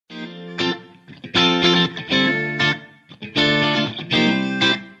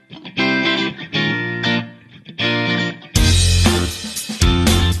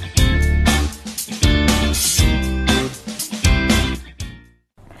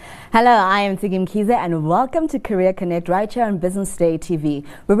Hello, I am Tigim Kize and welcome to Career Connect right here on Business Day TV,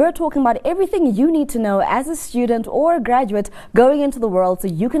 where we're talking about everything you need to know as a student or a graduate going into the world so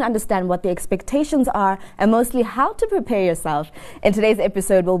you can understand what the expectations are and mostly how to prepare yourself. In today's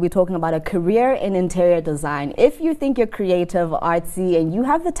episode, we'll be talking about a career in interior design. If you think you're creative, artsy, and you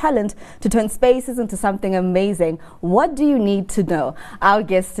have the talent to turn spaces into something amazing, what do you need to know? Our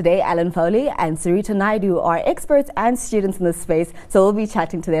guests today, Alan Foley and Sarita Naidu, are experts and students in this space, so we'll be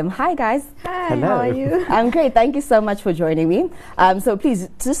chatting to them. Hi guys. Hi, Hello. how are you? I'm great. Thank you so much for joining me. So please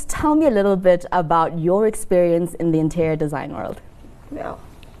just tell me a little bit about your experience in the interior design world.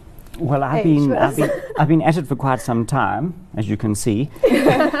 Well, I've been at it for quite some time, as you can see.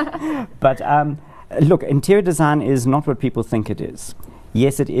 But look, interior design is not what people think it is.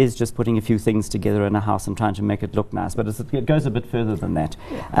 Yes, it is just putting a few things together in a house and trying to make it look nice, but it goes a bit further than that.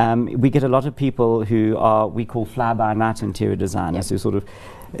 Yeah. We get a lot of people who are, we call fly-by-night interior designers, who sort of,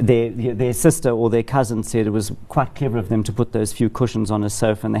 their sister or their cousin said it was quite clever of them to put those few cushions on a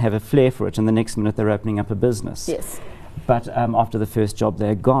sofa and they have a flair for it, and the next minute they're opening up a business. Yes. But after the first job,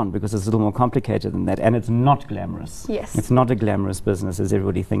 they're gone because it's a little more complicated than that, and it's not glamorous. Yes. It's not a glamorous business as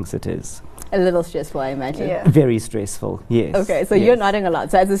everybody thinks it is. A little stressful, I imagine. Yeah. Very stressful, yes. Okay, so yes. you're nodding a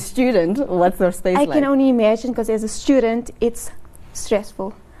lot. So as a student, what's your space I like? can only imagine, because as a student, it's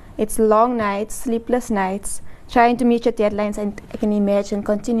stressful. It's long nights, sleepless nights, trying to meet your deadlines, and I can imagine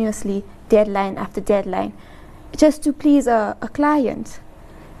continuously deadline after deadline, just to please a client.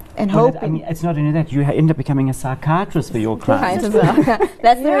 And Well, hoping. I mean, it's not only that, you end up becoming a psychiatrist for your clients.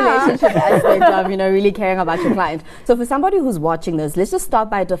 That's the relationship aspect of, really caring about your client. So for somebody who's watching this, let's just start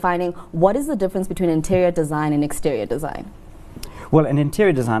by defining what is the difference between interior design and exterior design. Well, an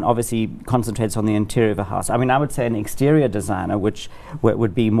interior design obviously concentrates on the interior of a house. I mean, I would say an exterior designer, which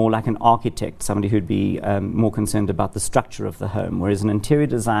would be more like an architect, somebody who'd be more concerned about the structure of the home, whereas an interior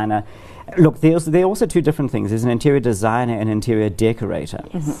designer, look, there are also two different things. There's an interior designer and an interior decorator.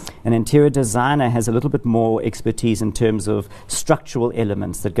 Yes. An interior designer has a little bit more expertise in terms of structural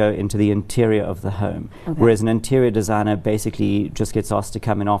elements that go into the interior of the home, whereas an interior designer basically just gets asked to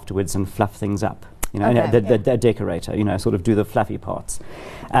come in afterwards and fluff things up. The decorator, sort of do the fluffy parts.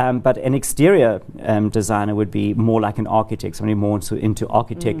 But an exterior designer would be more like an architect, somebody more into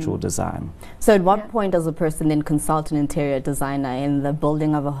architectural design. So at what point does a person then consult an interior designer in the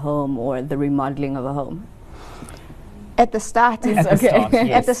building of a home or the remodeling of a home? At the start. At the start,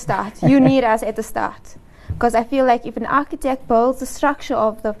 yes. At the start. You need us at the start. Because I feel like if an architect builds the structure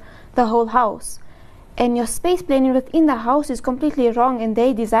of the whole house, and your space planning within the house is completely wrong and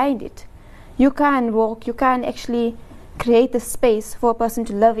they designed it, you can't actually create the space for a person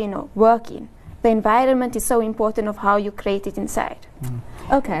to live in or work in. The environment is so important of how you create it inside.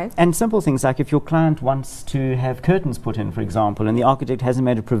 Okay. And simple things like if your client wants to have curtains put in, for example, and the architect hasn't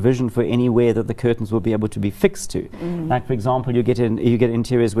made a provision for anywhere that the curtains will be able to be fixed to. Like, for example, you get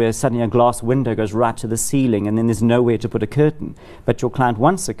interiors where suddenly a glass window goes right to the ceiling and then there's nowhere to put a curtain. But your client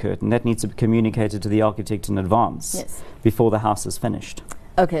wants a curtain. That needs to be communicated to the architect in advance before the house is finished.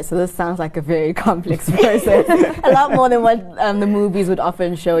 Okay, so this sounds like a very complex process, a lot more than what the movies would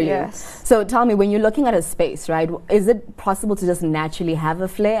often show you. Yes. So tell me, when you're looking at a space, right, is it possible to just naturally have a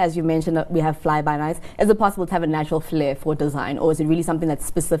flair? As you mentioned, that we have fly-by-nights. Is it possible to have a natural flair for design, or is it really something that's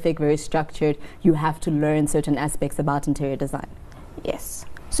specific, very structured? You have to learn certain aspects about interior design. Yes.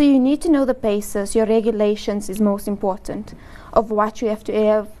 So you need to know the basis. Your regulations is most important of what you have to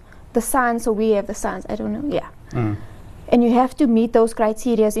have. The signs, so we have the signs. I don't know. Yeah. And you have to meet those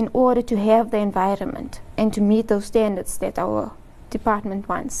criteria in order to have the environment and to meet those standards that our department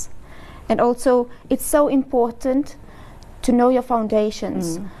wants. And also, it's so important to know your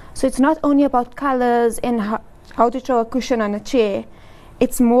foundations. So it's not only about colors and how to throw a cushion on a chair.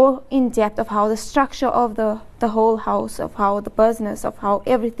 It's more in depth of how the structure of the whole house, of how the business, of how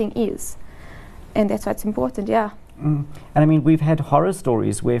everything is. And that's what's important, And I mean, we've had horror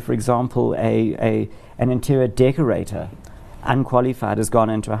stories where, for example, an interior decorator, unqualified, has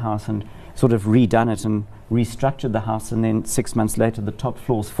gone into a house and sort of redone it and restructured the house, and then 6 months later the top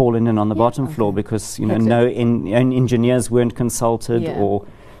floor's fallen in on the bottom floor because no engineers weren't consulted or.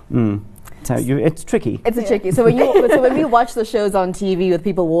 So it's tricky. It's tricky. So when we watch the shows on TV with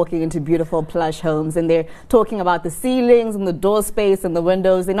people walking into beautiful plush homes and they're talking about the ceilings and the door space and the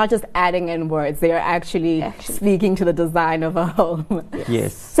windows, they're not just adding in words, they are actually speaking to the design of a home.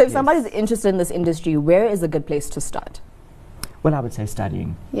 Yes. So if somebody's interested in this industry, where is a good place to start? Well, I would say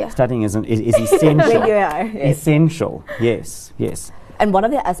studying. Yeah. Studying is essential. Where you are, yes. Essential, yes. And what are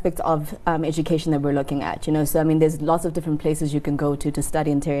the aspects of education that we're looking at? You know, so I mean, there's lots of different places you can go to study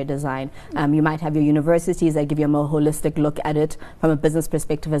interior design. You might have your universities that give you a more holistic look at it from a business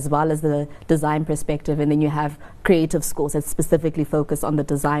perspective as well as the design perspective, and then you have creative schools that specifically focus on the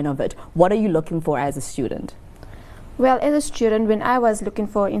design of it. What are you looking for as a student? Well, as a student, when I was looking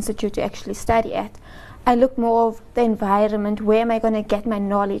for an institute to actually study at, I looked more of the environment. Where am I going to get my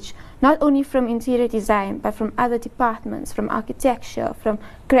knowledge? Not only from interior design, but from other departments, from architecture, from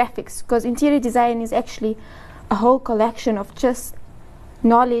graphics, because interior design is actually a whole collection of just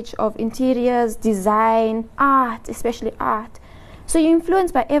knowledge of interiors, design, art, especially art. So you're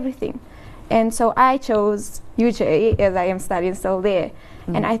influenced by everything. And so I chose UJ as I am studying still there.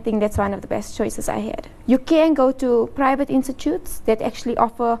 And I think that's one of the best choices I had. You can go to private institutes that actually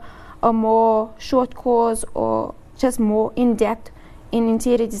offer a more short course or just more in-depth in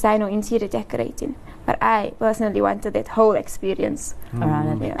interior design or interior decorating. But I personally wanted that whole experience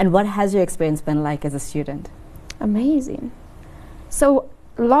around it. Yeah. And what has your experience been like as a student? Amazing. So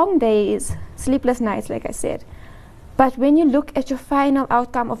long days, sleepless nights, like I said. But when you look at your final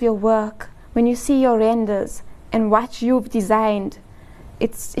outcome of your work, when you see your renders and what you've designed,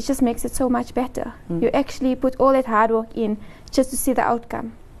 it just makes it so much better. You actually put all that hard work in just to see the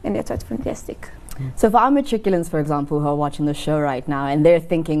outcome. And that's what's fantastic. So for our matriculants, for example, who are watching the show right now, and they're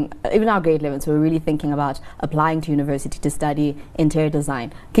thinking, even our grade 11s, who are really thinking about applying to university to study interior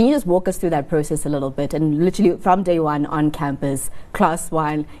design, can you just walk us through that process a little bit? And literally from day one on campus, class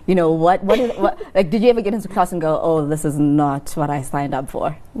one, you know, what like, did you ever get into class and go, oh, this is not what I signed up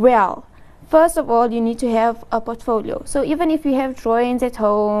for? Well, first of all, you need to have a portfolio. So even if you have drawings at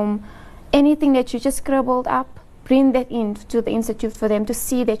home, anything that you just scribbled up, bring that into the institute for them to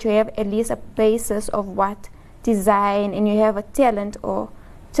see that you have at least a basis of what design, and you have a talent or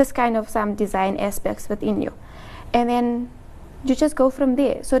just kind of some design aspects within you. And then you just go from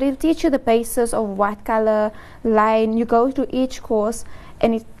there. So they'll teach you the basis of what color, line. You go through each course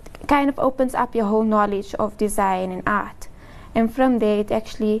and it kind of opens up your whole knowledge of design and art. And from there it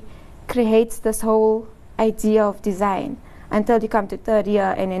actually creates this whole idea of design until you come to third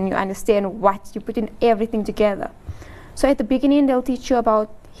year and then you understand what you put in everything together. So at the beginning they'll teach you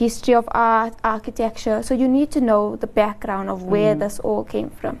about history of art, architecture, so you need to know the background of where this all came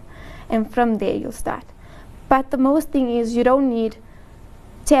from, and from there you'll start. But the most thing is you don't need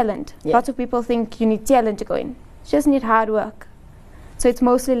talent. Lots of people think you need talent to go in. You just need hard work. So it's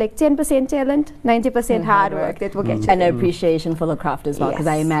mostly like 10% talent, 90% hard work that will get you. And appreciation for the craft as well, because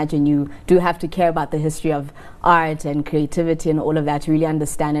I imagine you do have to care about the history of art and creativity and all of that to really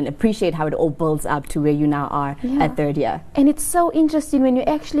understand and appreciate how it all builds up to where you now are at third year. And it's so interesting when you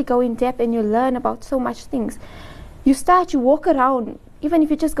actually go in depth and you learn about so much things. You walk around, even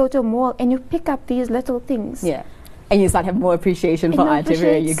if you just go to a mall and you pick up these little things. Yeah. And you start having more appreciation for art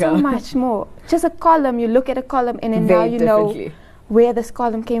everywhere you go. So much more. Just a column, you look at a column and then now you know where this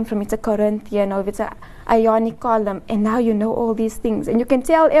column came from. It's a Corinthian or if it's an Ionic column, and now you know all these things and you can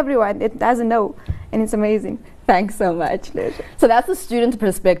tell everyone that doesn't know, and it's amazing. Thanks so much. Pleasure. So that's the student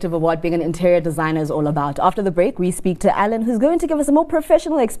perspective of what being an interior designer is all about. After the break, we speak to Alan, who's going to give us a more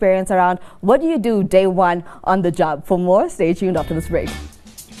professional experience around what do you do day one on the job. For more, stay tuned after this break.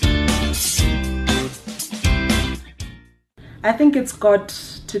 I think it's got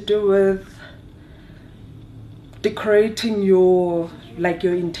to do with decorating your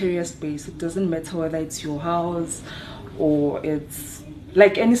interior space. It doesn't matter whether it's your house or it's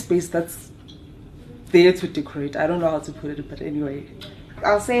like any space that's there to decorate. I don't know how to put it, but anyway.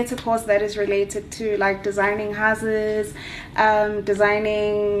 I'll say it's a course that is related to like designing houses,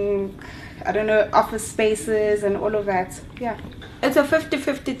 designing, I don't know, office spaces and all of that. Yeah. It's a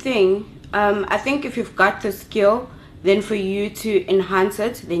 50-50 thing. I think if you've got the skill, then for you to enhance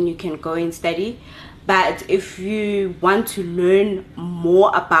it, then you can go and study. But if you want to learn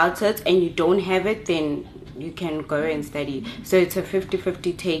more about it and you don't have it, then you can go and study. So it's a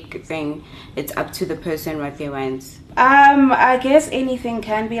 50-50 take thing. It's up to the person what they want. I guess anything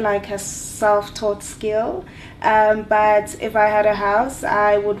can be like a self-taught skill. But if I had a house,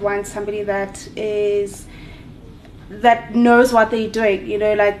 I would want somebody that knows what they're doing, you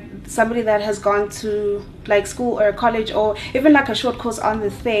know, like somebody that has gone to like school or college or even like a short course on the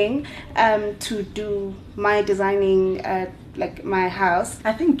thing to do my designing like my house.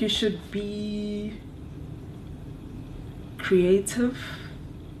 I think you should be creative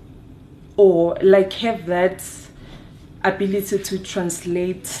or like have that ability to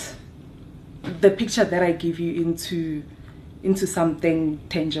translate the picture that I give you into something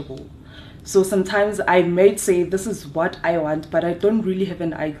tangible. So sometimes I might say this is what I want, but I don't really have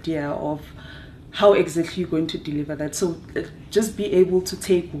an idea of how exactly you're going to deliver that. So just be able to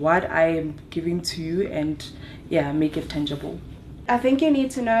take what I am giving to you and make it tangible. I think you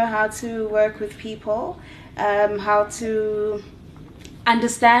need to know how to work with people, how to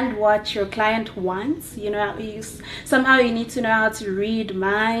understand what your client wants. Somehow you need to know how to read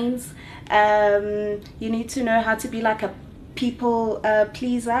minds. You need to know how to be like a people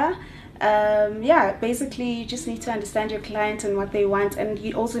pleaser. Basically you just need to understand your client and what they want, and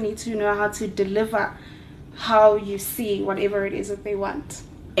you also need to know how to deliver how you see whatever it is that they want.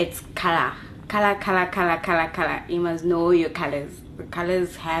 It's color. You must know your colors. The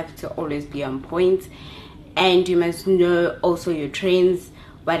colors have to always be on point, and you must know also your trends,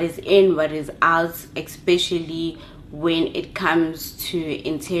 what is in, what is out, especially when it comes to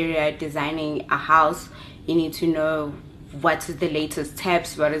interior designing a house. You need to know what is the latest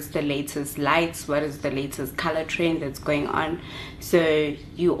tabs, what is the latest lights, what is the latest color trend that's going on. So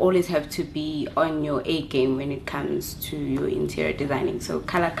you always have to be on your A game when it comes to your interior designing. So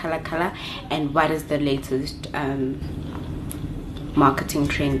color, and what is the latest marketing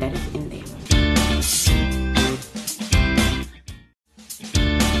trend that is in there.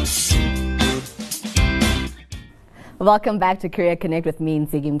 Welcome back to Career Connect with me,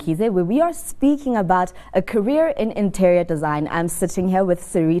 Nzigi Mkhize, where we are speaking about a career in interior design. I'm sitting here with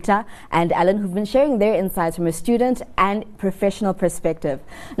Sarita and Alan, who've been sharing their insights from a student and professional perspective.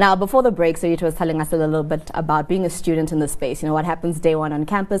 Now, before the break, Sarita was telling us a little bit about being a student in the space, what happens day one on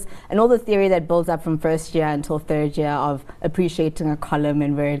campus, and all the theory that builds up from first year until third year of appreciating a column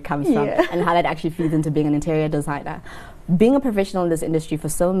and where it comes from, and how that actually feeds into being an interior designer. Being a professional in this industry for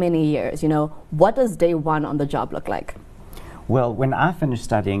so many years, what does day one on the job look like? Well, when I finished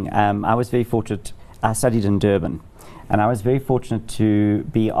studying, I was very fortunate. I studied in Durban, and I was very fortunate to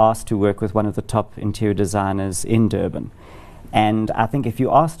be asked to work with one of the top interior designers in Durban. And I think if you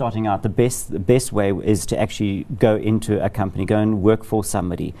are starting out, the best way is to actually go into a company, go and work for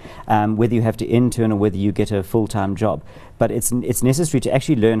somebody, whether you have to intern or whether you get a full-time job. But it's necessary to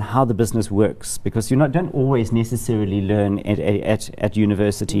actually learn how the business works, because you don't always necessarily learn at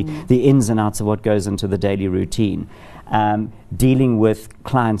university the ins and outs of what goes into the daily routine. Dealing with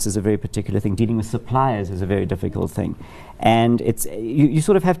clients is a very particular thing. Dealing with suppliers is a very difficult thing. And it's you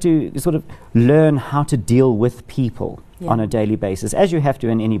sort of have to sort of learn how to deal with people on a daily basis, as you have to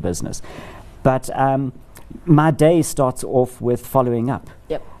in any business. But my day starts off with following up.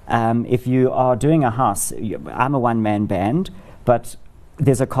 If you are doing a house, I'm a one-man band, but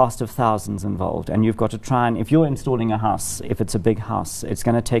there's a cast of thousands involved, and you've got to try and, if you're installing a house, if it's a big house, it's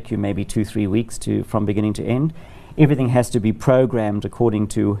going to take you maybe 2-3 weeks from beginning to end. Everything has to be programmed according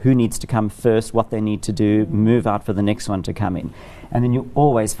to who needs to come first, what they need to do, move out for the next one to come in. And then you're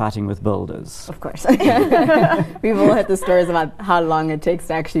always fighting with builders. Of course. We've all heard the stories about how long it takes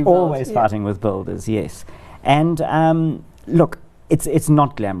to actually build. Always fighting with builders, yes. And look, it's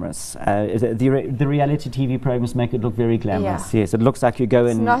not glamorous. The reality TV programs make it look very glamorous. Yes, it looks like you go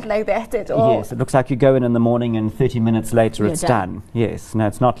in. It's not like that at all. Yes, it looks like you go in the morning and 30 minutes later it's done. Yes, no,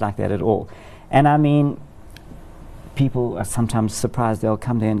 it's not like that at all. And I mean, people are sometimes surprised. They'll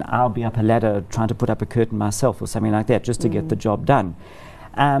come there and I'll be up a ladder trying to put up a curtain myself or something like that just to get the job done.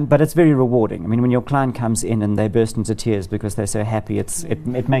 But it's very rewarding. I mean, when your client comes in and they burst into tears because they're so happy,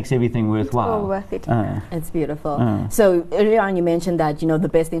 it makes everything worthwhile. It's all worth it. It's beautiful. So earlier on you mentioned that, the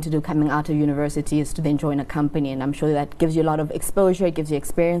best thing to do coming out of university is to then join a company, and I'm sure that gives you a lot of exposure, it gives you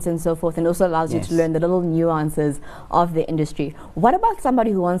experience and so forth, and also allows you to learn the little nuances of the industry. What about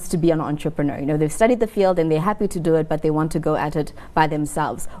somebody who wants to be an entrepreneur? They've studied the field and they're happy to do it, but they want to go at it by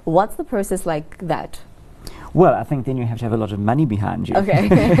themselves. What's the process like that? Well, I think then you have to have a lot of money behind you.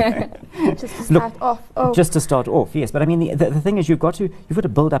 Okay. Just to start off. Just to start off, yes. But I mean, the thing is, you've got to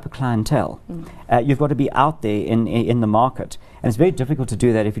build up a clientele. You've got to be out there in the market, and it's very difficult to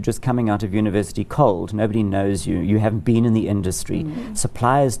do that if you're just coming out of university cold. Nobody knows you. You haven't been in the industry.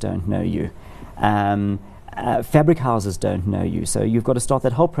 Suppliers don't know you. Fabric houses don't know you, so you've got to start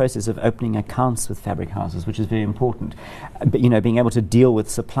that whole process of opening accounts with fabric houses, which is very important. But being able to deal with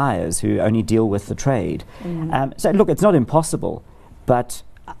suppliers who only deal with the trade. So look, it's not impossible, but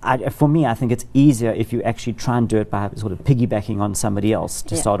for me, I think it's easier if you actually try and do it by sort of piggybacking on somebody else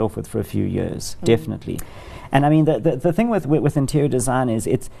to start off with for a few years, definitely. And I mean, the thing with interior design is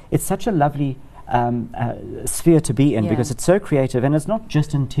it's such a lovely sphere to be in because it's so creative, and it's not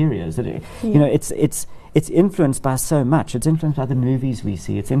just interiors. It's influenced by so much. It's influenced by the movies we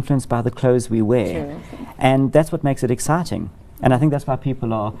see. It's influenced by the clothes we wear, and that's what makes it exciting. And I think that's why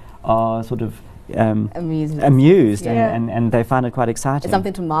people are sort of amused Yeah. and they find it quite exciting. It's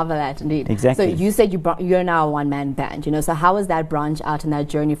something to marvel at, indeed. Exactly. So you said you're now a one-man band, you know, so how was that branch out in that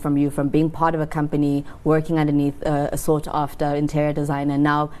journey from you, from being part of a company, working underneath a sought-after interior designer, and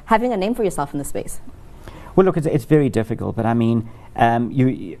now having a name for yourself in the space? Well, look, it's very difficult, but I mean,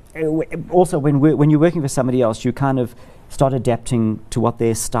 also when you're working for somebody else, you kind of start adapting to what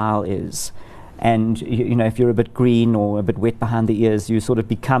their style is. And, you know, if you're a bit green or a bit wet behind the ears, you sort of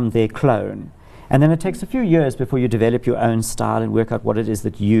become their clone. And then it takes a few years before you develop your own style and work out what it is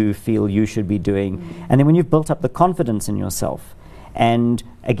that you feel you should be doing. And then when you've built up the confidence in yourself, and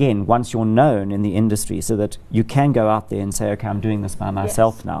again, once you're known in the industry so that you can go out there and say, okay, I'm doing this by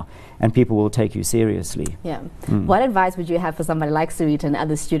myself now, and people will take you seriously. Yeah. What advice would you have for somebody like Sarita and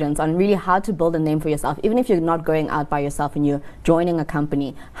other students on really how to build a name for yourself? Even if you're not going out by yourself and you're joining a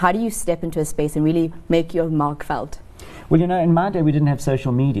company, how do you step into a space and really make your mark felt? Well, you know, in my day we didn't have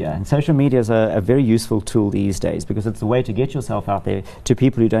social media, and social media is a very useful tool these days because it's the way to get yourself out there to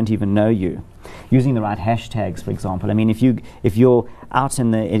people who don't even know you. Using the right hashtags, for example. I mean, if you're out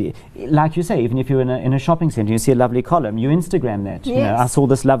in the, like you say, even if you're in a shopping centre, you see a lovely column, you Instagram that. You know, I saw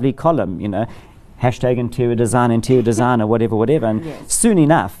this lovely column, you know, hashtag interior designer, whatever. And soon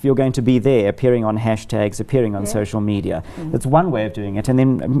enough, you're going to be there appearing on hashtags, appearing on social media. That's one way of doing it. And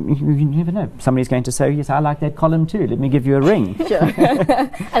then you never know. Somebody's going to say, yes, I like that column too. Let me give you a ring. Sure.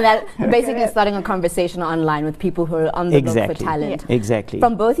 And that basically starting a conversation online with people who are on the look for talent. Exactly.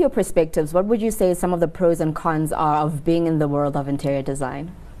 From both your perspectives, what would you say some of the pros and cons are of being in the world of interior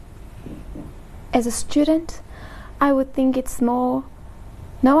design? As a student, I would think it's more,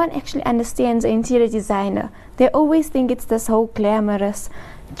 no one actually understands an interior designer. They always think it's this whole glamorous,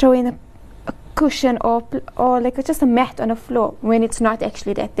 throwing a cushion or like just a mat on the floor, when it's not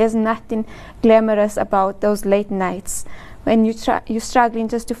actually that. There's nothing glamorous about those late nights when you're struggling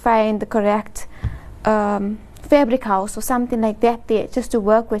just to find the correct fabric house or something like that there just to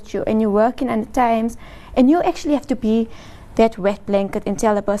work with you, and you're working at times and you actually have to be that wet blanket and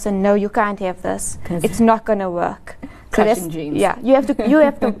tell the person, no, you can't have this, it's not going to work. Crushing dreams. Yeah, you have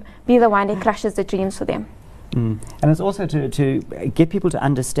to be the one that crushes the dreams for them. And it's also to get people to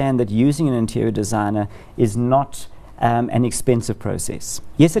understand that using an interior designer is not an expensive process.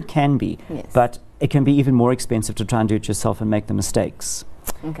 Yes, it can be, but it can be even more expensive to try and do it yourself and make the mistakes.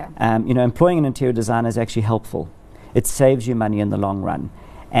 Okay. You know, employing an interior designer is actually helpful. It saves you money in the long run.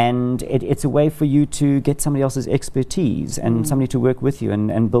 And it's a way for you to get somebody else's expertise and somebody to work with you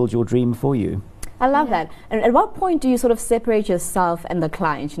and build your dream for you. I love that. And at what point do you sort of separate yourself and the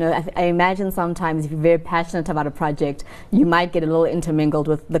client? You know, I imagine sometimes if you're very passionate about a project, you might get a little intermingled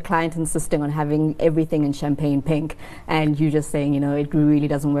with the client insisting on having everything in champagne pink, and you just saying, you know, it really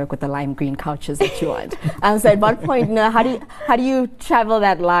doesn't work with the lime green couches that you want. So at what point, you know, how do you travel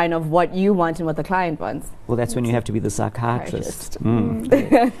that line of what you want and what the client wants? Well, that's when you have to be the psychiatrist.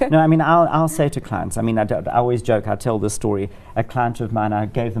 No, I mean, I'll say to clients, I mean, I always joke, I tell this story. A client of mine, I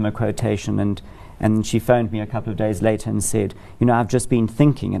gave them a quotation and she phoned me a couple of days later and said, you know, I've just been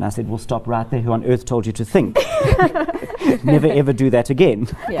thinking. And I said, well, stop right there. Who on earth told you to think? Never ever do that again.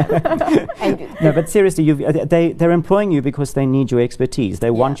 No, but seriously, they're employing you because they need your expertise. They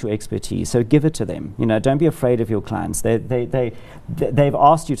want your expertise. So give it to them. You know, don't be afraid of your clients. They've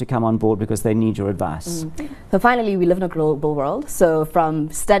asked you to come on board because they need your advice. So finally, we live in a global world. So from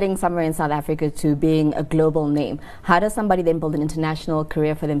studying somewhere in South Africa to being a global name, how does somebody then build an international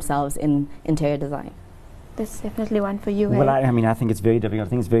career for themselves in interior design? That's definitely one for you. Well, I mean, I think it's very difficult. I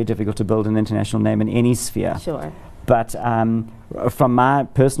think it's very difficult to build an international name in any sphere. Sure. But from my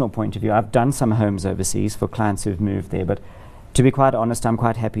personal point of view, I've done some homes overseas for clients who've moved there. But to be quite honest, I'm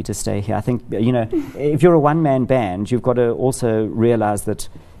quite happy to stay here. I think, you know, if you're a one-man band, you've got to also realize that,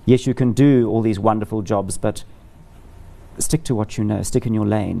 yes, you can do all these wonderful jobs, but stick to what you know, stick in your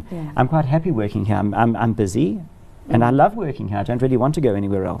lane. I'm quite happy working here. I'm busy. And I love working here. I don't really want to go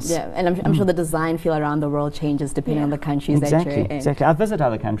anywhere else. Yeah, and I'm sure the design feel around the world changes depending on the countries that you're in. Exactly. I visit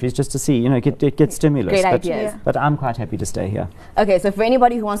other countries just to see, you know, get stimulus. Great ideas. But I'm quite happy to stay here. Okay, so for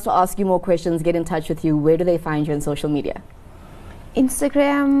anybody who wants to ask you more questions, get in touch with you, where do they find you on social media?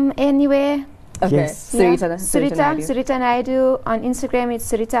 Instagram, anywhere. Okay. Yes. Sarita Naidu. On Instagram, it's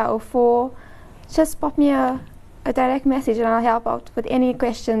Sarita04. Just pop me a direct message and I'll help out with any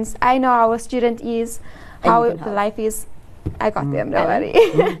questions. I know how a student is, how the life is. I got them, don't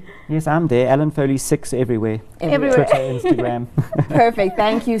worry. Yes, I'm there. Alan Foley 6 everywhere. Everywhere. Twitter, Instagram. Perfect.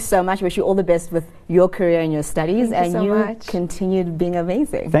 Thank you so much. Wish you all the best with your career and your studies. Thank you so much. Continue being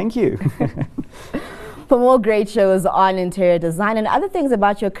amazing. Thank you. For more great shows on interior design and other things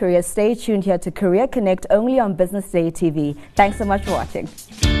about your career, stay tuned here to Career Connect only on Business Day TV. Thanks so much for watching.